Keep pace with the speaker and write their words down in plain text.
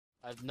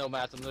have no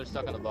mats. I'm literally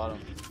stuck on the bottom.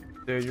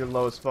 Dude, you're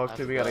low as fuck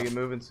too. We gotta get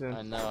moving soon.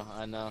 I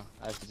know.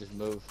 I have to just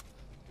move.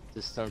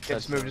 Just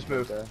Just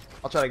move.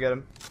 I'll try to get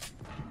him.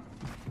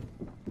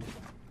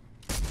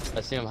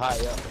 I see him high,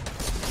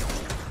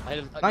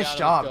 yeah. Nice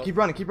job. Keep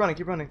running. You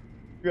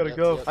gotta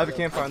go. I have a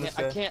campfire on this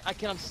guy. I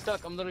can't. I'm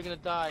stuck. I'm literally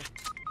gonna die.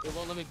 It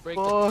won't let me break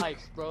the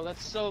pipes, bro.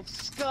 That's so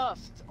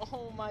scuffed.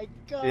 Oh my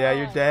god. Yeah,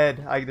 you're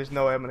dead. There's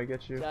no way I'm gonna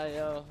get you. I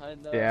know.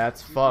 Yeah,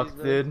 it's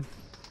fucked, dude.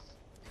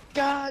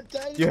 God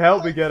damn. You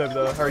helped me get him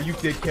though, or you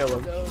did kill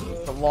him.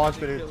 No, The launch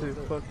bit too.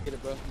 Fuck. Get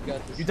it, bro. You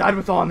got this. You died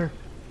with honor.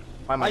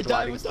 Why am I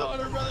died with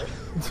honor,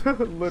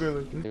 brother.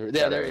 Literally.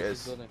 Yeah, there he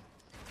is.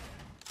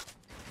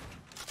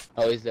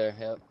 Oh, he's there.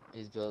 Yep,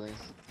 he's building.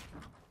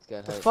 He's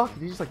got the fuck?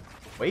 Did you just like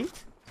wait?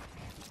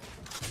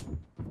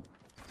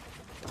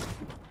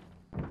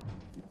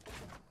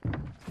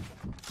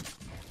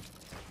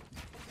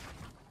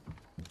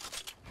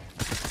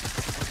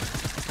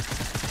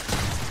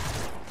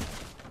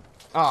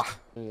 Ah,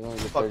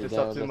 fuck this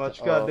up too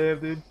much. Goddamn,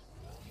 dude.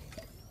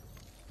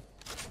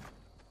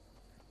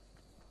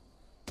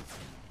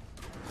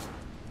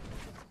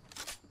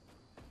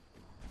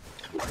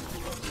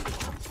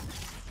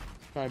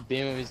 Trying to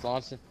beam him, he's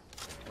launching.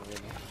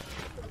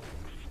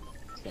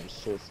 He's getting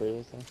so free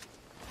with him.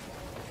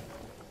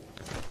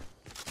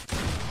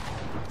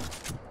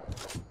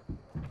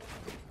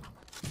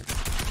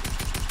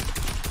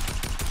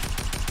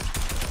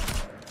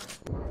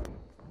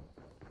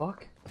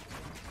 Fuck.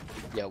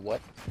 Yeah,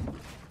 what?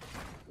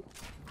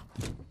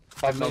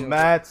 No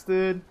mats,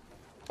 dude.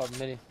 5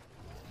 mini.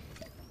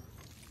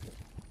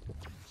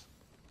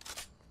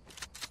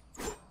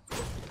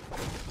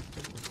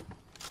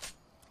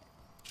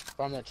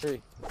 From that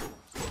tree.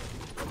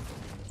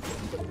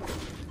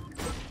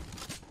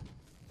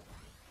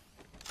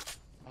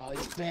 Oh,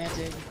 he's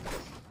banding.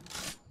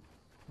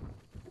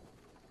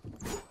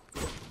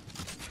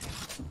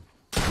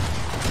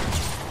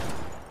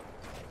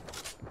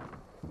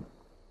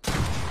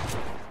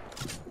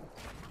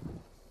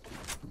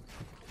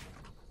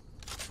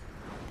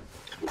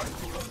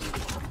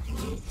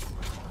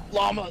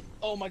 Llama!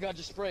 Oh my god,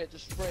 just spray it,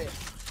 just spray it.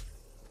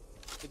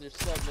 Get your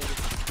sub,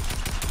 nigga.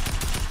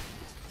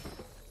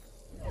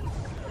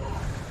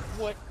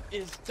 What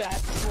is that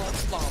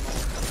front llama?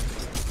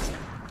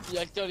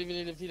 Yeah, I don't even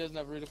need if he doesn't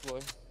have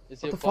redeploy.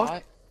 Is he a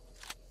bot?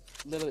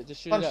 Literally,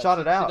 just shoot it out. Shot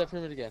it out. Shoot that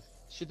pyramid again.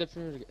 Shoot that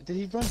pyramid again. Did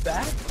he run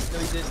back? No,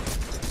 he didn't.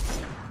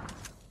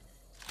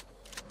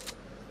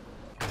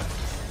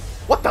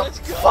 What the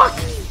fuck?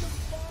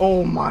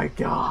 Oh my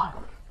god.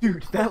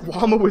 Dude, that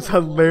llama was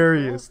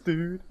hilarious,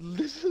 dude.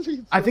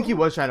 Literally, I think he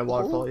was trying to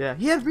waterfall, yeah.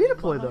 He had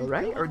redeploy though,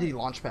 right? Or did he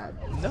launch pad?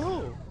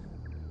 No.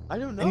 I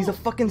don't know. And he's a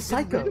fucking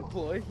psycho.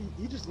 Redeploy.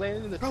 He just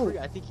landed in the tree.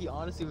 I think he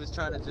honestly was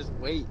trying to just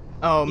wait.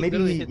 Oh,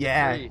 maybe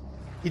yeah.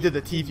 He did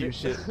the T-view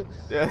shit.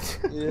 Yeah.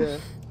 Yeah.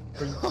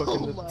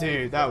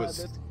 Dude, that was.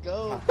 Let's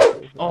go.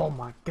 Oh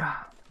my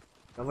god.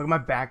 Now look at my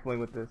back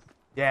bling with this.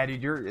 Yeah,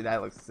 dude,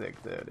 that looks sick,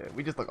 dude.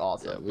 We just look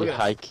awesome. Yeah, we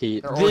high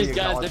key. These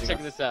guys, they're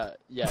checking this out.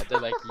 Yeah,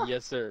 they're like,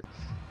 yes sir.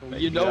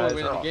 You know we're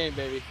winning the game,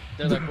 baby.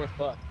 They're like, we're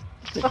fucked.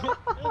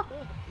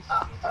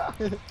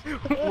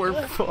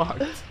 We're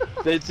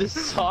fucked. They just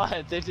saw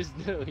it. They just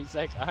knew. He's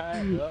like,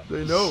 alright, bro.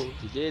 They know.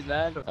 GG's,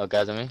 man. Oh,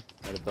 guys on me.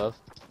 Right above.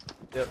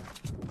 Yep.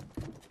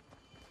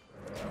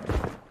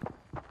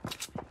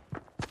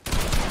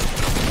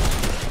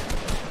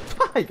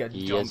 I got jumped.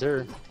 Yes,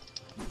 sir.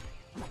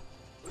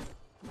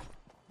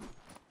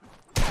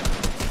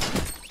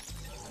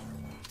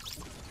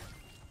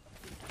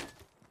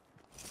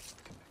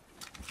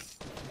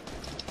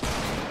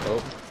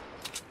 Oh.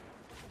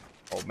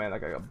 Oh man, that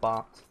guy got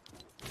bopped.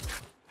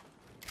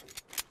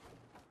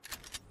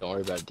 Don't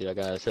worry about it, dude. I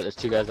got there's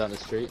 2 guys on the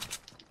street.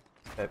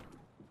 Okay.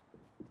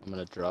 I'm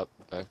gonna drop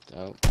back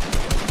out.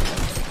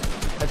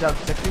 Head down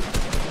 60.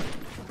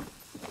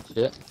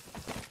 Shit.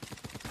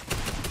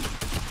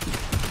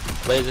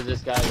 Laser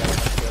this guy. Got him.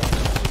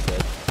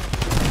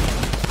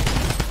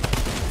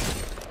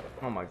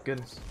 Oh my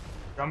goodness.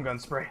 Drum gun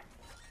spray.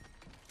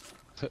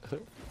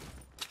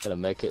 Got a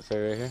med kit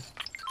for right here.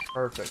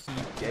 Perfect.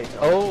 Yeah,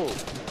 oh!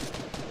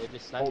 They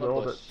just sniped my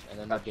hold bush, it. and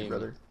then Got the you, game.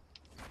 brother.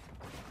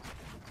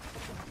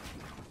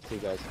 2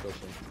 guys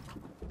pushing.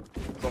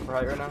 Going for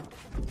height right now.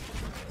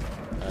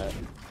 Alright.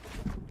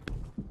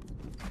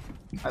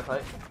 High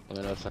fight. Let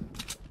me know if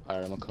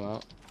alright, I'm gonna come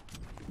out.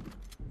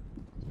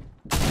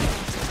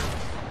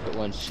 Put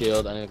 1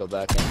 shield, I need to go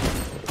back in.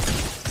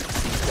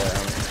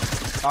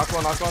 Knock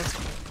one.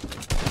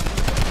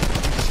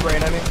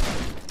 Spraying at me.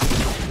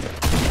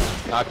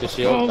 Knock the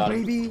shield. Oh,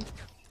 baby.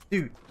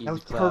 Dude, that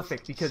was class.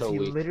 perfect because So he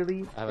weak.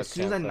 literally, as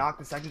soon as I knocked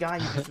the second guy,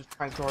 he just was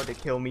trying so hard to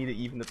kill me to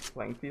even the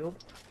playing field.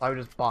 So I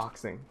was just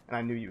boxing, and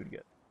I knew you would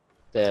get.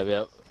 Damn,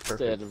 yep.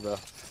 Perfect. Bro.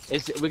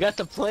 We got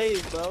the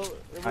plays, bro. I know,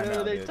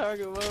 Whenever they dude.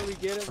 target well, we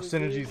get it. Our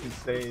synergy's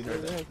insane.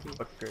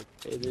 Fuck great.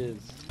 It is.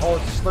 Oh,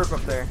 it's a slurp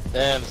up there.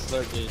 Damn,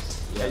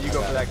 slurpees. Yeah, you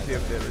go for that too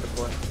if they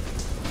redeploy.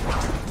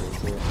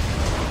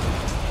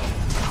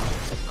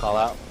 Let's call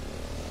out.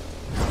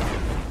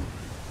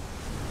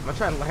 I'm gonna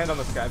try and land on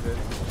this guy, bitch.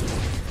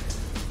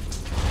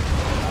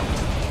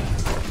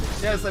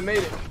 Yes, I made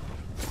it.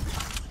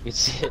 Good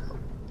shit.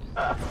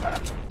 Guys,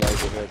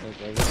 over here, I think,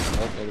 maybe.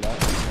 Nope, maybe not.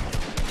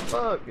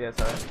 Fuck. Yeah,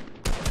 sorry.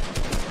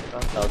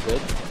 All good?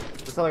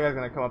 This other guy's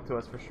gonna come up to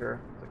us for sure.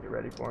 So get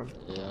ready for him.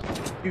 Yeah.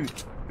 Dude,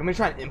 I'm gonna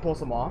try and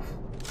impulse him off.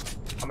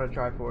 I'm gonna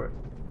try for it.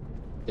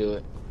 Do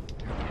it.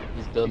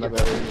 He's building up Oh,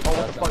 everything.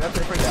 what the fuck? That's a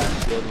different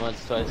guy. Building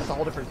once, twice. That's a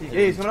whole different team.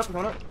 Yeah, he's coming up,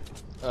 coming up.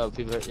 Oh,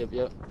 people are,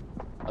 yep.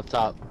 Up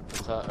top,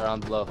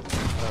 around below.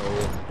 Oh,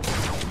 yeah.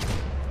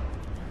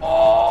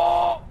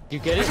 Oh! You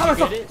get it? I got You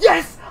myself. get it?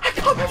 Yes! I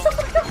got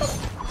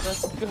myself.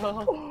 Let's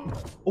go.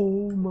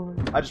 Oh my.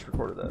 I just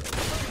recorded that.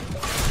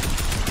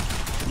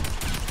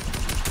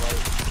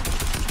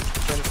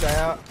 Send this guy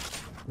out.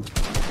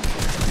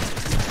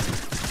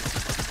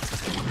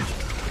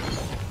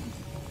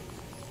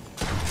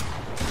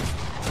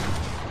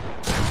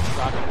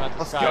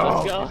 Let's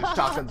go. Dude, the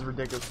shotgun's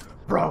ridiculous.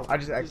 Bro, I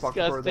just Xbox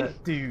recorded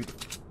that. Dude.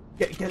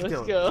 Get Let's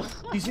Dylan. go. Do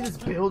you see this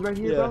build right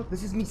here, bro?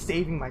 This is me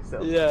saving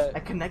myself. Yeah. I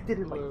connected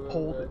and like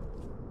pulled it.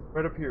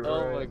 Right up here,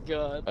 Oh right. my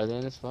god. Are they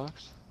in this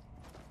box?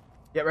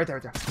 Yeah, right there,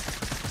 right there.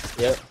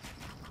 Yep.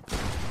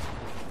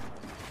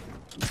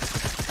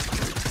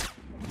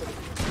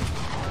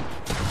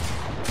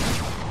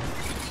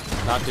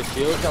 Knock the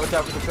shield. Watch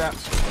out for the trap.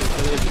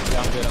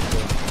 Yeah, I'm good, I'm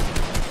good.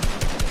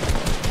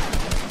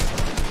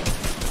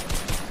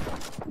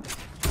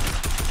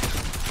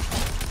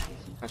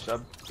 Nice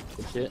job.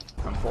 Good shit.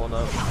 I'm pulling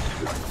up. Yeah.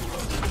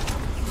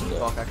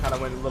 Fuck, I kind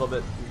of went a little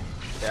bit.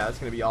 Yeah, it's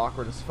gonna be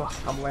awkward as fuck.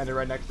 I'm landing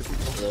right next to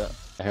people. Yeah.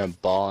 I hear him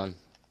balling.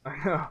 I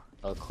know.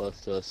 Oh, close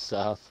to us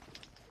south.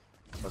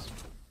 What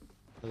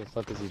the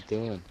fuck is he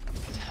doing?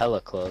 He's hella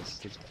close.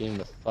 He's beating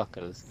the fuck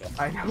out of this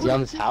guy. I know. Is he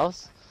on this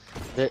house?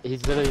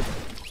 He's literally...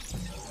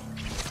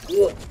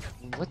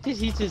 What did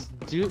he just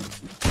do?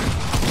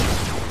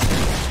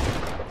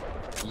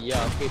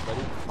 Yeah, okay,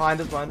 buddy. Behind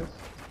us, behind us.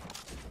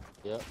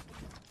 Yep.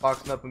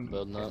 Boxing up and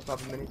Building up.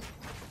 popping mini.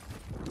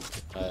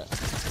 Alright.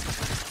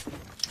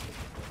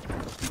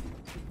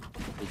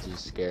 He's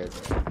just scared.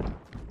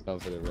 Going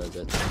for the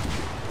reset.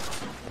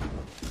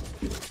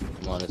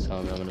 I'm on his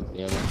home, I'm gonna be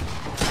him.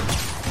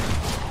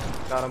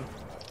 Got him.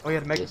 Oh, he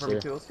had to make Yes, it for me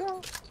sir. too. Let's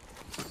go.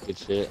 Good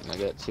shit. I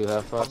got 2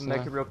 half Pop pops the now.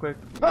 naked real quick.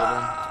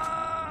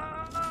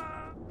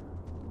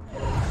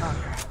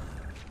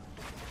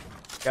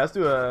 Yeah, let's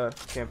do a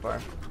campfire.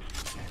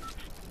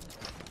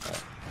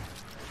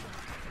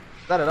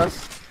 Is that at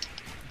us?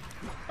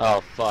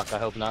 Oh fuck, I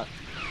hope not.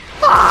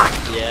 Fuck!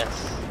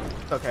 Yes.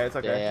 It's okay, it's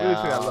okay. At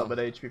least we got a little bit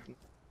of HP from...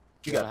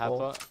 You got half full.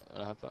 pot?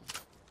 Half pot?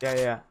 Yeah,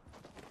 yeah, yeah.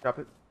 Drop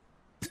it.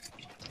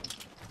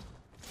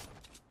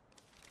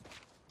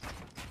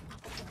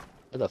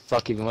 Where the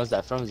fuck even was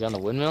that from? Is he on the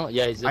windmill?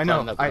 Yeah, he's I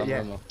know, up on the yeah.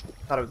 windmill.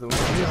 Thought it was the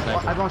window.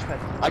 I launched pad.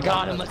 I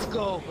got him, let's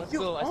go! Let's Dude,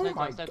 go, I oh sniped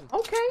my him, I sniped him.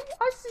 Okay,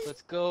 I see.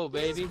 Let's go,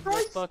 baby. Jesus Let's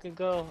Christ. fucking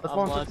go. Let's I'm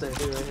launch launching it.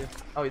 too right here.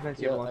 Oh, he's nice.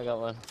 Yeah, I got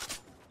one.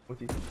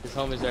 With you. His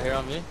homies are here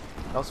on me.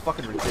 That was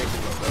fucking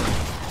ridiculous, bro.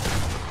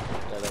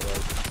 Yeah, that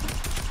was.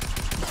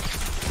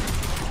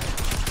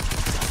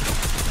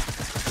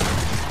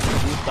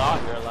 You thought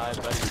you were alive,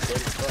 but you did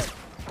as fuck.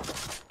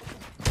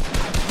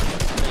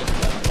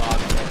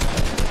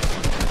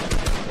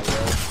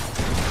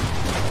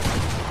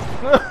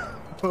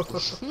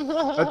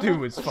 That dude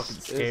was fucking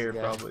scared,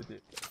 probably,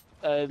 dude.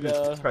 I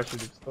know.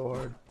 Pressured him so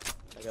hard.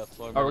 I got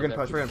 4 Oh, we're gonna minutes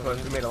push, after we're gonna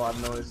push. We made a lot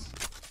of noise.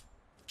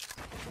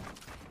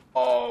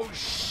 Oh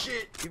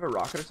shit! You have a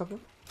rocket or something?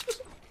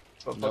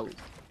 Oh, Nope. fuck.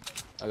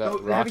 I got Oh,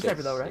 the heavy rockets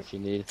sniper though, right? if you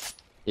need.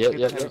 Yep, Get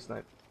yep, the heavy yep.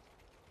 snipe.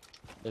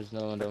 There's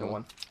no one Second down.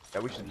 one. Yeah,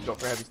 we should go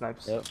for heavy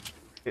snipes. Yep.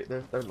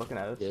 They're looking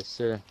at us. Yes,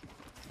 sir.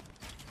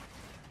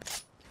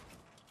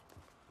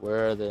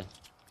 Where are they?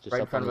 Just Right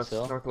in up front on of this us,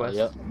 hill? northwest.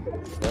 Yep.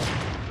 Yep.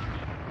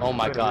 Oh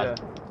my Good god.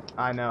 idea.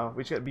 I know.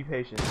 We should be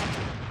patient.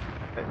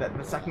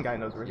 The second guy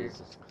knows we're here.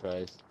 Jesus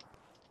Christ.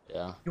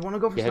 Yeah. You wanna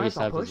go for Get heavy snipes?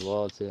 I'll snipers push. as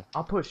well too.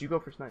 I'll push. You go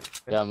for snipes.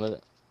 Okay. Yeah, I'm with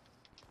it.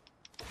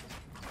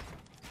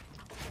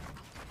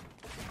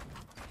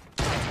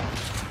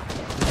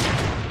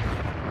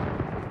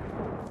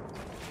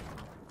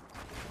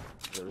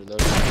 Reload.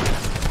 Trying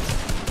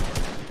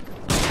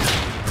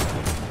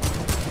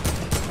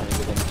to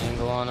get an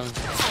angle on him.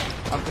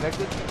 I'm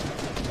connected.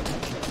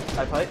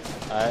 I fight.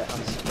 Alright,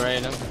 I'm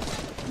spraying him.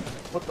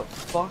 What the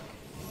fuck?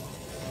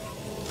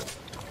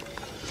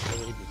 What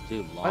did he just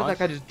do? Why did Launch? that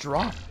guy just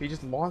drop? He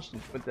just launched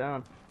and went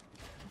down.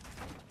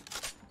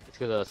 It's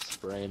because I was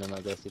spraying him,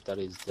 I guess he thought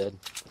he was dead.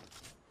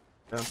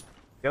 Yeah.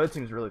 The other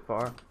team's really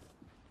far.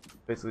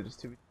 Basically just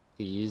two.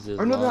 He uses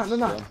Or no, launch,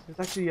 no. so- It's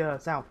actually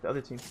south. The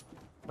other team.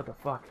 What the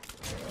fuck?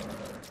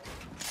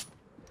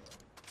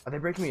 Are they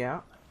breaking me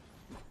out?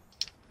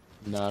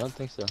 No, I don't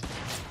think so.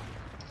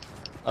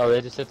 Oh,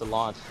 they just hit the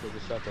launch. They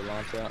just shot the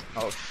launch out.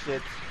 Oh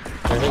shit.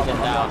 They're hitting I'm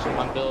now. launching.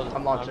 I'm building.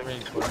 I'm launching. I'm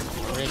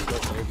reinforcing. I'm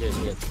reinforcing. You're good.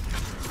 You're good.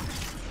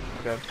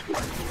 Okay.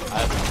 I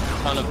have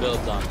a ton of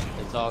builds on it.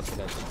 It's all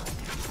connected.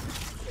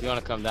 If you want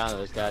to come down,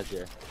 there's guys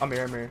here. I'm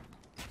here. I'm here.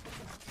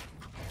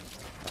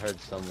 I heard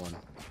someone.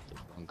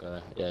 One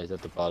guy. Yeah, he's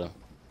at the bottom.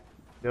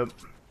 Yep.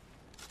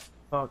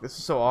 Fuck. This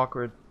is so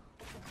awkward.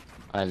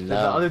 I know. The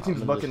other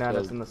team's I'm looking at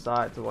just us in the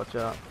side, so watch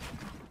out.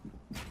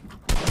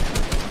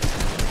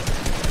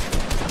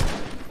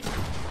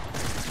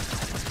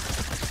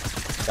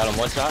 Got him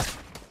one shot.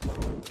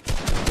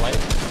 White.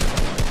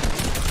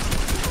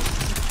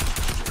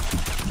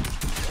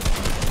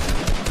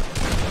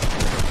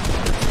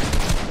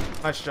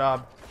 Nice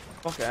job.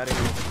 Fuck out of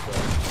here.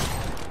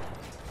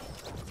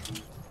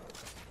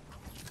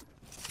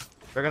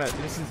 They're gonna.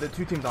 This is the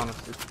 2 teams on us.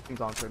 There's 2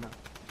 teams on us right now.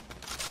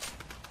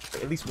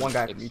 At least one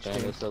guy from each Expand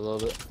team. this a little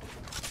bit.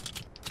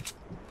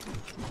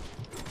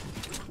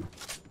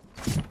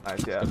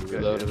 Nice, yeah. Good.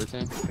 Reload Yeah.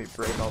 everything. Let me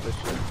break all this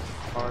shit.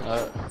 Hard.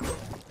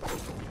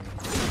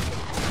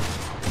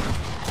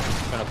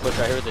 Trying to push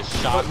right here with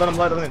this shot. Let him in.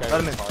 Let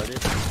him in. Harder.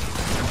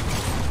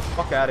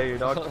 Fuck out of here,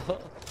 dog.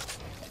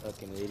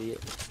 Fucking idiot.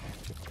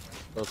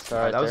 Little star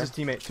Alright, right that was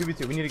there. his teammate.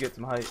 2v2. We need to get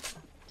some height.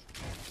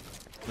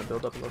 Gonna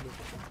build up a little bit.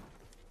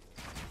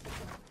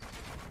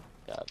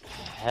 God,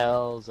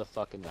 hell's a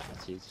fucking match.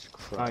 Jesus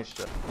Christ.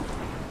 Nice shit.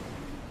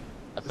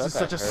 I This feel is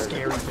like such a I heard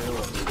scary him.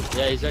 build.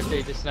 Yeah, he's right there.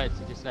 He just sniped.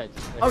 He just sniped.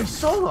 Oh, he's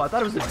solo. I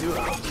thought it was a duo.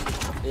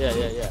 Yeah.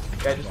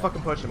 Yeah, just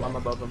fucking push him. I'm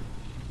above him.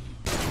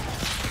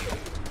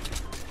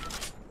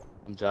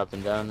 I'm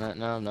dropping down right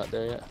now. I'm not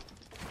there yet.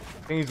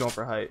 I think he's going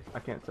for height. I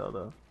can't tell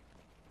though.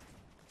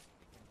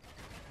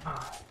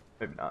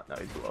 Maybe not. No,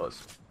 he's below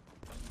us.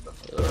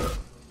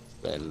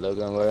 Low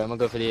gun warrior. I'm gonna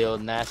go for the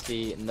old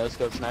nasty no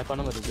scope snipe on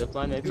him with a zip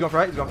line, maybe. He's going for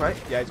height. He's going for height.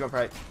 Yeah, he's going for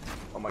height.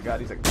 Oh my god,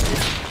 he's like.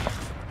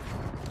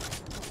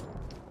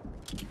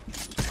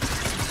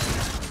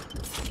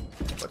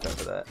 Watch out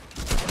for that.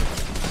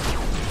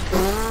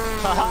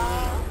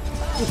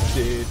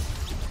 Dude,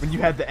 when you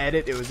had the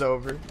edit, it was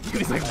over. He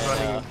was like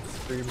running and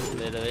screaming.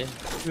 Literally. You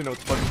didn't know what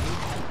the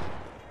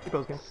fuck. Keep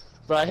those guys.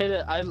 Bro, I hit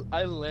it.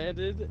 I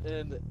landed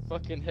and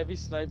fucking heavy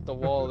sniped the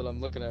wall that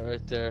I'm looking at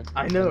right there.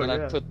 I know, And then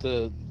yeah. I put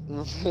the.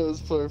 It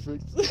was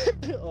perfect.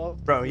 Oh,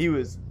 Bro, he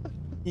was.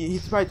 He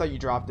probably thought you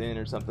dropped in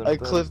or something. I but that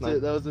was clipped nice.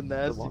 it. That was a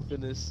nasty long.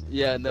 finish.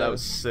 Yeah, no. That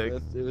was sick.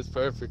 It was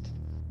perfect.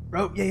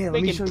 Bro, yeah, let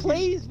me Making show you.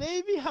 plays,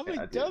 baby. How many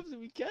Yeah, dude. dubs did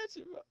we catch,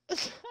 bro?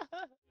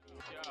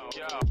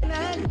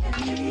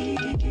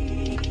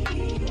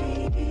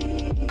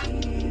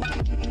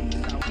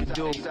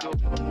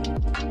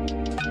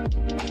 Yo.